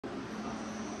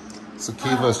So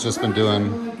Keeva's just been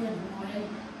doing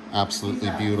absolutely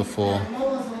beautiful.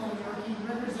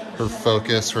 Her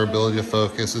focus, her ability to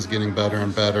focus is getting better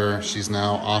and better. She's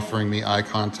now offering me eye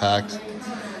contact.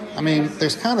 I mean,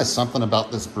 there's kind of something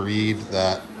about this breed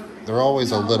that they're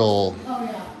always a little,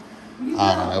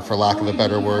 I don't know, for lack of a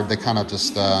better word, they kind of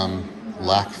just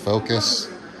lack focus.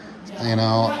 You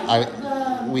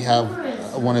know, we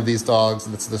have one of these dogs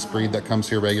that's this breed that comes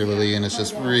here regularly and is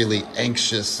just really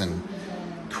anxious and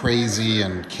crazy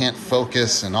and can't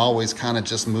focus and always kind of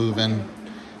just moving.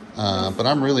 But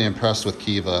I'm really impressed with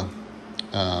Keeva.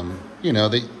 You know,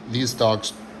 these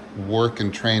dogs work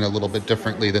and train a little bit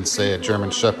differently than, say, a German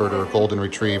Shepherd or a Golden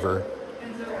Retriever.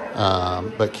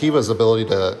 But Keeva's ability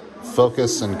to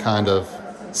focus and kind of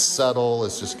settle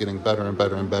is just getting better and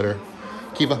better and better.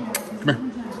 Keeva, come here.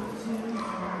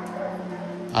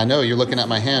 I know you're looking at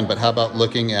my hand, but how about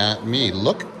looking at me?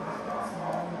 Look.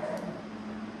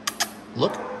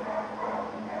 Look.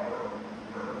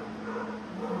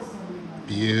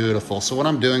 Beautiful. So what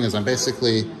I'm doing is I'm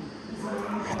basically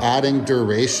adding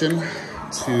duration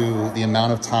to the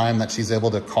amount of time that she's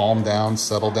able to calm down,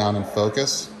 settle down, and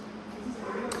focus.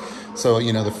 So,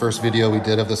 you know, the first video we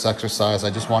did of this exercise, I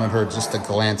just wanted her just to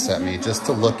glance at me, just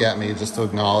to look at me, just to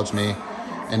acknowledge me.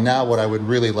 And now what I would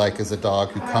really like is a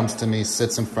dog who comes to me,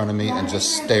 sits in front of me, and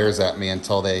just stares at me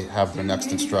until they have their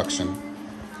next instruction,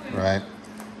 right?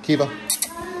 Keeva,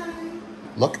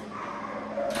 look.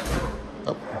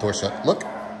 Oh, door shut. Look.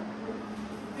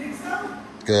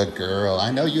 Good girl.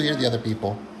 I know you hear the other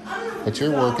people, but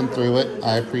you're working through it.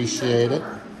 I appreciate it.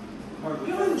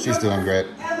 She's doing great.